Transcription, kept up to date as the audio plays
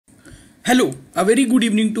Hello, a very good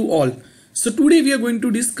evening to all. So today we are going to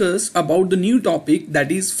discuss about the new topic, that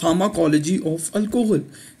is pharmacology of alcohol.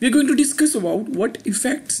 We are going to discuss about what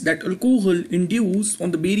effects that alcohol induce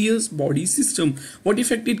on the various body system, what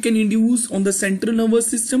effect it can induce on the central nervous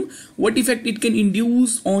system, what effect it can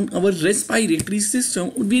induce on our respiratory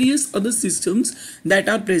system or various other systems that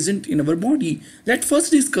are present in our body. Let's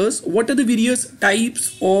first discuss what are the various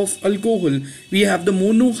types of alcohol. We have the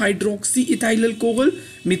monohydroxyethyl alcohol,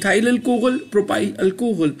 methyl alcohol, propyl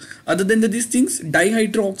alcohol. Other than these things,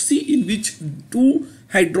 dihydroxy, in which two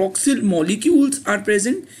hydroxyl molecules are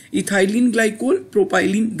present, ethylene glycol,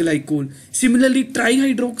 propylene glycol. Similarly,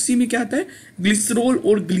 trihydroxy में क्या आता है, glycerol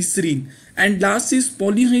or glycerine. And last is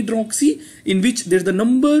polyhydroxy, in which there is the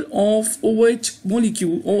number of OH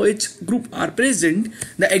molecule, OH group are present.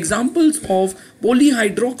 The examples of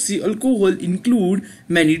polyhydroxy alcohol include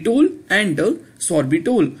mannitol and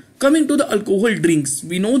sorbitol. Coming to the alcohol drinks,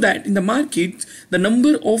 we know that in the market the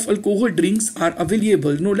number of alcohol drinks are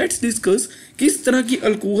available. Now let's discuss किस तरह की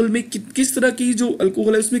alcohol में किस तरह की जो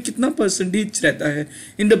alcohol है उसमें कितना परसेंटेज रहता है.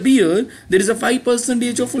 In the beer there is a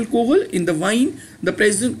 5% of alcohol. In the wine the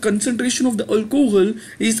present concentration of the alcohol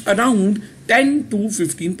is around 10 to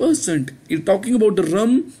 15%. If talking about the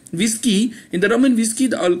rum, whiskey, in the rum and whiskey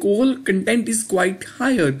the alcohol content is quite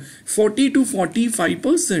higher, 40 to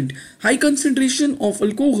 45%. High concentration of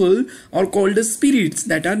alcohol are called as spirits,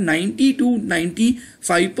 that are 90 to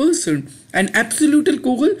 95%. And absolute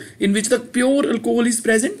alcohol, in which the pure alcohol is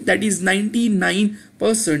present, that is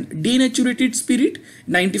 99%. Denatured spirit,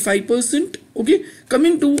 95%. Okay,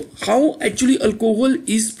 coming to how actually alcohol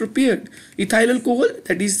is prepared. Ethyl alcohol,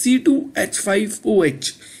 that is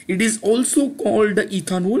C2H5OH. It is also called the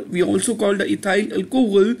ethanol. We also call the ethyl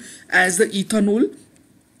alcohol as the ethanol.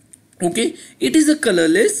 Okay, it is a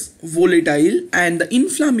colorless, volatile and the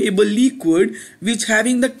inflammable liquid which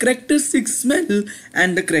having the characteristic smell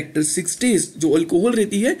and the characteristic taste. जो alcohol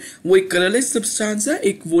रहती है वो एक colourless substance है,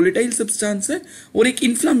 एक volatile substance है और एक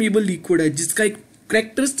इन्फ्लामेबल लिक्विड है जिसका एक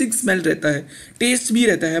characteristic smell रहता है, टेस्ट भी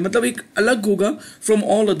रहता है, मतलब एक अलग होगा from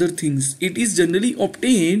all other things. It is generally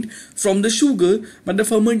obtained from the sugar but the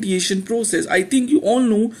fermentation process. I think you all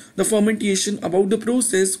know the fermentation, about the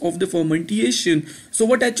process of the fermentation. So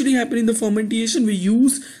what actually happens in the fermentation, we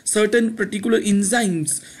use certain particular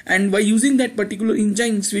enzymes, and by using that particular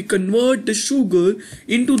enzymes we convert the sugar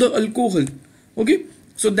into the alcohol. Okay,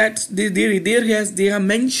 so that's they have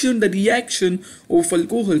mentioned the reaction of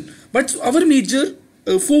alcohol, but our major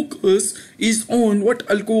focus is on what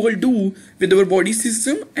alcohol do with our body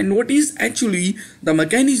system and what is actually the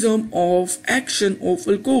mechanism of action of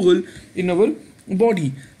alcohol in our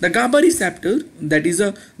body. The GABA receptor, that is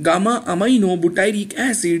a gamma amino butyric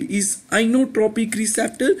acid, is inotropic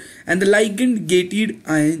receptor and the ligand gated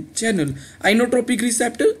ion channel. Inotropic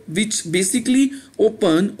receptor which basically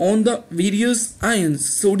open on the various ions,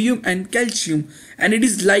 sodium and calcium, and it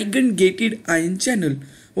is ligand gated ion channel.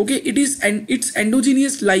 Okay, it is, and its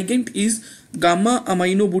endogenous ligand is gamma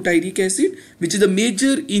amino butyric acid, which is the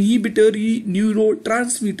major inhibitory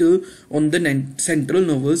neurotransmitter on the central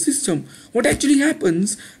nervous system. What actually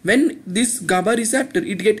happens when this GABA receptor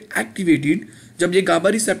it get activated, जब ये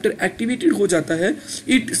GABA receptor activated हो जाता है,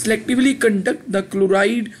 it selectively conduct the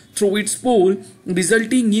chloride through its pore,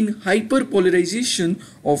 resulting in hyperpolarization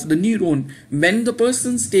of the neuron. When the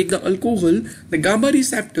persons take the alcohol, the GABA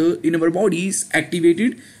receptor in our body is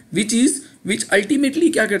activated, which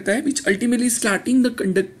ultimately क्या करता है, which ultimately starting the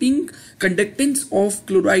conductance of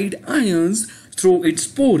chloride ions through its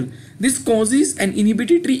pore. This causes an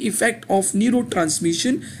inhibitory effect of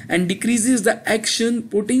neurotransmission and decreases the action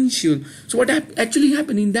potential. So what actually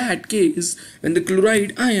happens in that case, when the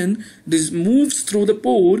chloride ion this moves through the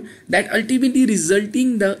pore, that ultimately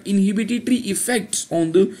resulting the inhibitory effects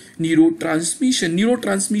on the neurotransmission.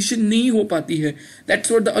 Neurotransmission नहीं हो पाती है. That's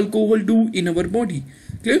what the alcohol do in our body.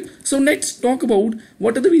 Okay, so let's talk about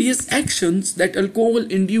what are the various actions that alcohol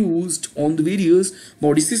induced on the various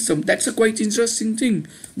body system. That's a quite interesting thing.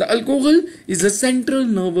 The alcohol is a central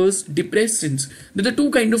nervous depressant. There are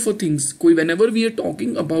two kind of things. Whenever we are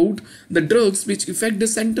talking about the drugs which affect the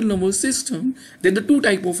central nervous system, there are the two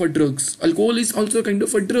type of drugs. Alcohol is also a kind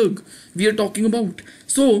of a drug we are talking about.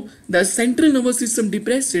 So the central nervous system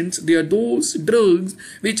depressants, they are those drugs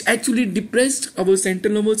which actually depressed our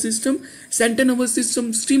central nervous system. Central nervous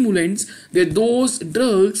system stimulants, they are those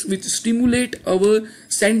drugs which stimulate our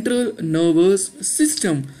central nervous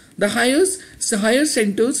system. The higher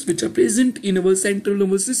centers which are present in our central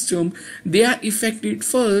nervous system, they are affected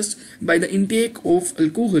first by the intake of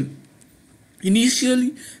alcohol.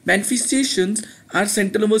 Initially, manifestations our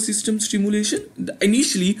central nervous system stimulation.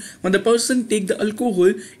 Initially, when the person take the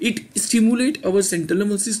alcohol, it stimulate our central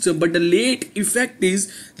nervous system, but the late effect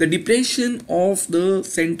is the depression of the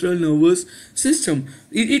central nervous system.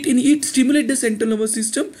 It stimulate the central nervous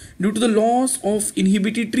system due to the loss of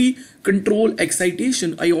inhibitory control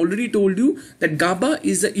excitation. I already told you that GABA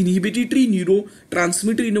is the inhibitory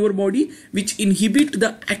neurotransmitter in our body which inhibit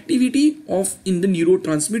the activity of in the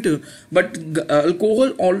neurotransmitter, but alcohol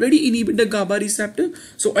already inhibit the GABA receptor.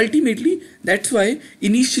 So ultimately that's why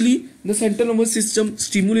initially the central nervous system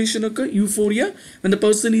stimulation occur, euphoria, when the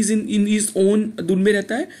person is in his own धुन में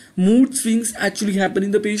रहता है. Mood swings actually happen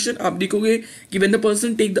in the patient. आप देखोगे कि when the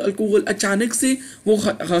person take the alcohol, अचानक से वो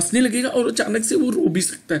हंसने लगेगा और अचानक से वो रो भी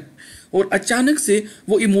सकता है और अचानक से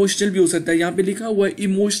वो इमोशनल भी हो सकता है. यहाँ पे लिखा हुआ है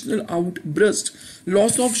emotional outburst,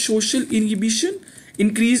 loss of social inhibition,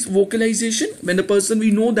 increased vocalization. When the person,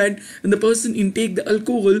 we know that when the person intake the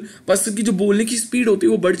alcohol, person की जो बोलने की स्पीड होती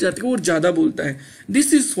है वो बढ़ जाती है और ज़्यादा बोलता है.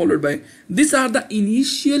 This is followed by, these are the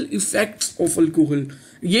initial effects of alcohol.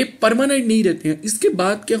 ये परमानेंट नहीं रहते हैं. इसके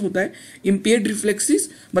बाद क्या होता है, impaired reflexes,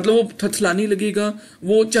 मतलब वो थथलाने लगेगा,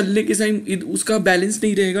 वो चलने के टाइम उसका बैलेंस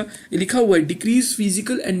नहीं रहेगा. लिखा हुआ है decrease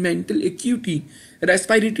physical and mental acuity,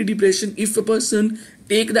 respiratory depression. If a person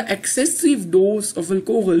take the excessive dose of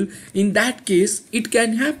alcohol, in that case it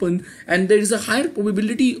can happen, and there is a higher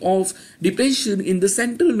probability of depression in the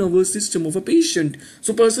central nervous system of a patient.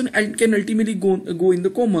 So person can ultimately go in the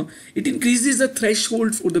coma. It increases the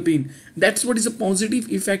threshold for the pain. That's what is a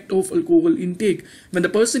positive effect of alcohol intake. When the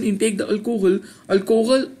person intake the alcohol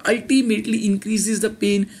ultimately increases the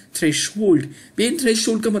pain threshold. Pain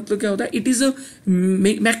threshold का मतलब क्या होता है? It is a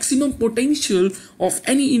maximum potential of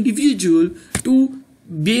any individual to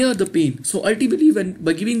bear the pain. So ultimately,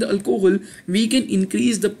 by giving the alcohol, we can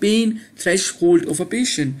increase the pain threshold of a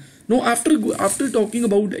patient. Now, after talking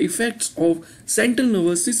about the effects of central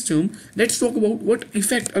nervous system, let's talk about what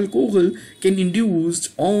effect alcohol can induce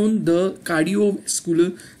on the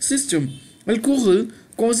cardiovascular system. Alcohol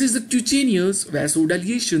causes the cutaneous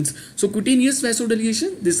vasodilation. So cutaneous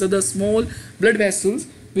vasodilation, these are the small blood vessels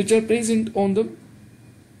which are present on the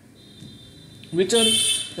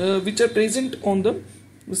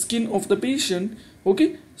skin of the patient.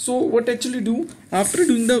 Okay, so what actually do, after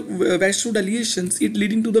doing the vasodilation, it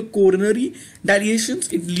leading to the coronary dilations,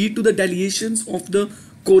 it lead to the dilations of the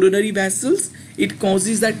coronary vessels. It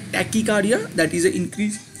causes that tachycardia, that is an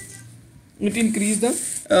increase, it increase the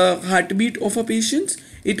heartbeat of a patient.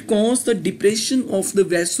 It cause the depression of the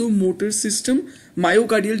vasomotor system,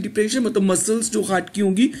 myocardial depression, मतलब muscles जो heart की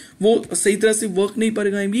होंगी वो सही तरह से work नहीं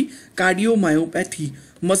कर पाएंगी. कार्डियोमायोपैथी,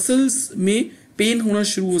 मसल्स में पेन होना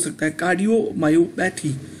शुरू हो सकता है,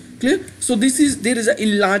 cardiomyopathy. Clear? So there is an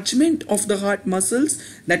enlargement of the heart muscles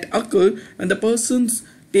that occur when the persons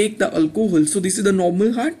take the alcohol. So this is the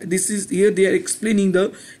normal heart. This is here they are explaining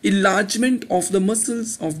the enlargement of the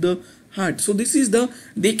muscles of the heart. So this is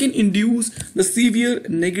they can induce the severe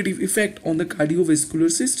negative effect on the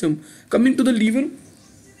cardiovascular system. Coming to the liver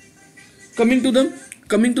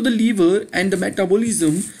and the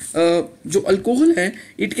metabolism, जो alcohol है,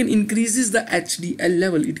 it can increases the HDL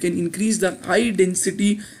level, it can increase the high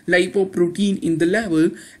density lipoprotein in the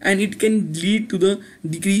level, and it can lead to the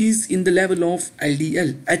decrease in the level of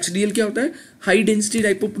LDL. HDL क्या होता है? High density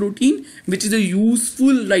lipoprotein, which is a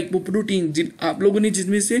useful lipoprotein. आप लोगों ने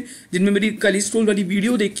जिनमें मेरी cholesterol वाली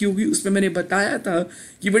video देखी होगी उसमें मैंने बताया था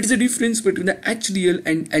कि what is the difference between the HDL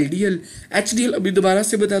and LDL. HDL अभी दोबारा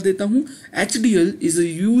से बता देता हूँ. HDL is a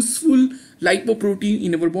useful lipoprotein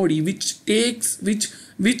in our body which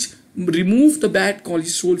remove the bad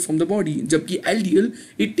cholesterol from the body, जबकि LDL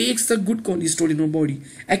it takes the good cholesterol in our body.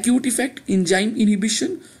 Acute effect, enzyme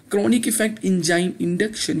inhibition. Chronic effect, enzyme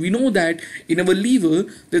induction. We know that in our liver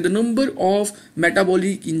that the number of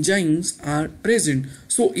metabolic enzymes are present.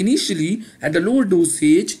 So initially at the lower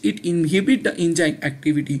dosage it inhibit the enzyme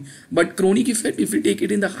activity, but chronic effect, if we take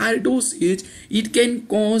it in the higher dosage, it can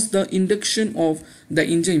cause the induction of the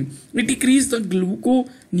enzyme. It decrease the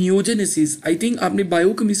gluconeogenesis. I think आपने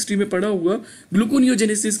biochemistry में पढ़ा होगा.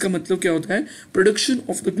 Gluconeogenesis का मतलब क्या होता है? Production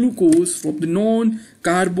of the glucose from the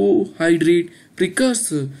non-carbohydrate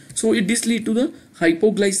precursor. So it this lead to the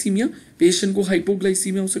hypoglycemia. Patient को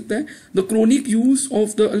hypoglycemia हो सकता है. The chronic use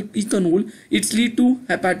of the ethanol, it's lead to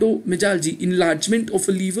hepatomegaly, enlargement of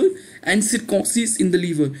a liver, and cirrhosis in the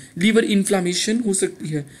liver. Liver inflammation हो सकती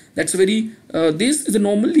है. That's very this is the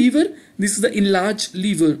normal liver, this is the enlarged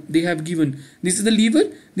liver they have given. This is the liver,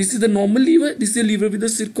 this is the normal liver, this is the liver with the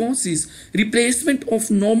cirrhosis. Replacement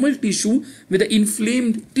of normal tissue with the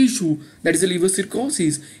inflamed tissue, that is the liver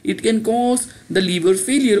cirrhosis. It can cause the liver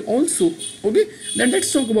failure also. Okay, then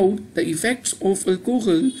let's talk about the effects of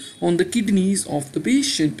alcohol on the kidneys of the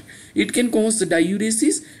patient. It can cause the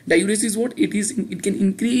diuresis. Diuresis, what it is? It can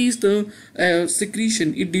increase the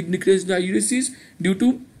secretion. It did decrease diuresis due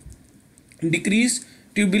to decreased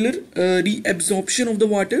tubular reabsorption of the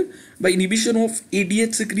water by inhibition of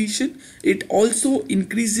ADH secretion. It also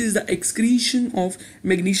increases the excretion of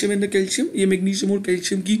magnesium and the calcium. ये magnesium और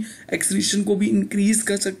calcium की excretion को भी increase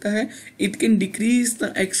कर सकता है. It can decrease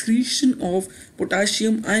the excretion of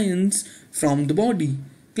potassium ions from the body.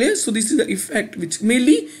 Clear? So this is the effect which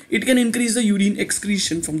mainly it can increase the urine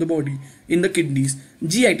excretion from the body in the kidneys.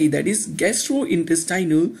 GIT, that is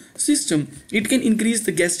gastrointestinal system. It can increase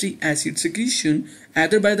the gastric acid secretion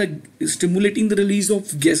either by the stimulating the release of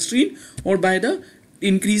gastrin or by the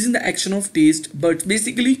increasing the action of taste buds.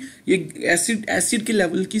 Basically ये acid के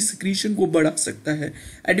level की secretion को बढ़ा सकता है.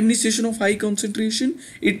 Administration of high concentration,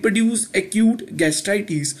 it produce acute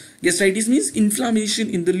gastritis. Gastritis means inflammation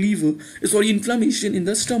in the liver, inflammation in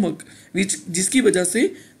the stomach, which जिसकी वजह से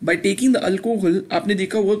by taking the alcohol आपने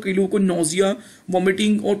देखा होगा कई लोगों को nausea,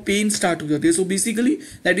 vomiting और pain start हो जाते हैं. So basically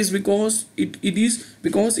that is because it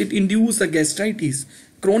induces the gastritis.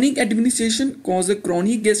 Chronic administration cause a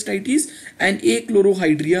chronic gastritis and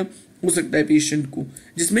achlorohydria हो सकता है पेशेंट को,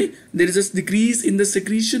 जिसमें there is a decrease in the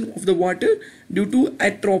secretion of the water due to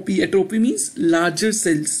atrophy. Atrophy means larger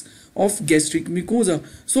cells of gastric mucosa.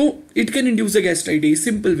 So it can induce a gastritis.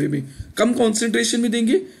 Simple way में कम concentration में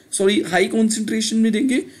देंगे, high concentration में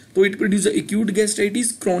देंगे तो it produce acute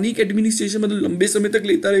gastritis. Chronic administration मतलब लंबे समय तक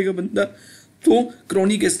लेता रहेगा बंदा तो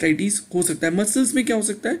क्रॉनिक गैस्ट्राइटिस हो सकता है. मसल्स में क्या हो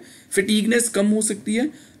सकता है? फैटिगनेस कम हो सकती है.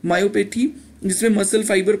 मायोपैथी जिसमें मसल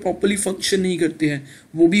फाइबर प्रॉपर्ली फंक्शन नहीं करते हैं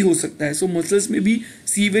वो भी हो सकता है. सो मसल्स में भी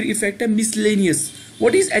सीवियर इफेक्ट है. Miscellaneous,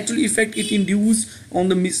 what is actually effect? It induce on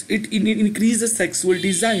the it increase the sexual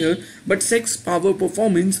desire but sex power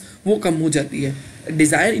performance वो कम हो जाती है.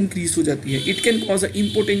 डिजायर इंक्रीज हो जाती है. It can cause a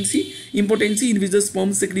impotency in which the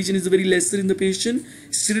sperm secretion is very lesser in the patient.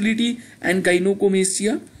 Sterility and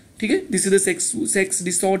gynecomastia. ठीक है, this is the sex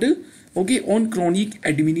disorder. Okay, on chronic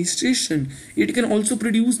administration it can also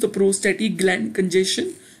produce the prostatic gland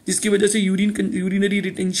congestion, जिसकी वजह से urinary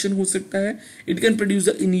retention हो सकता है. It can produce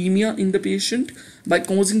the anaemia in the patient by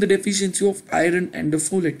causing the deficiency of iron and the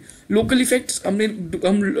folate. Local effects हम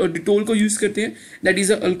Dettol को use करते हैं, that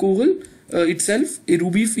is alcohol itself, a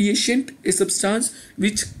rubefacient, a substance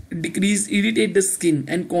which irritate the skin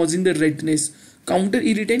and causing the redness.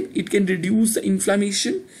 Counter-irritant, it can reduce the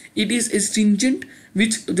inflammation. It is astringent,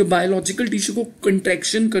 which जो biological tissue को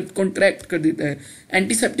contract कर देता है.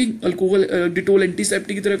 Antiseptic, alcohol, Dettol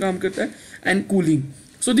antiseptic की तरह काम करता है. And cooling.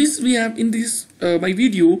 So this we have in this my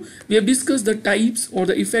video we have discussed the types or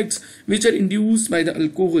the effects which are induced by the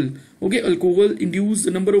alcohol. Okay, alcohol induce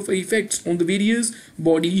the number of effects on the various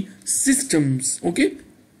body systems. Okay,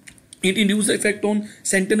 it induces the effect on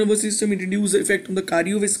central nervous system, it induces the effect on the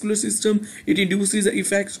cardiovascular system, it induces the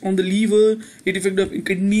effects on the liver, it affects the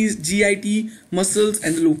kidneys, GIT, muscles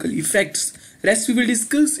and the local effects. Rest we will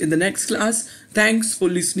discuss in the next class. Thanks for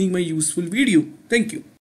listening my useful video. Thank you.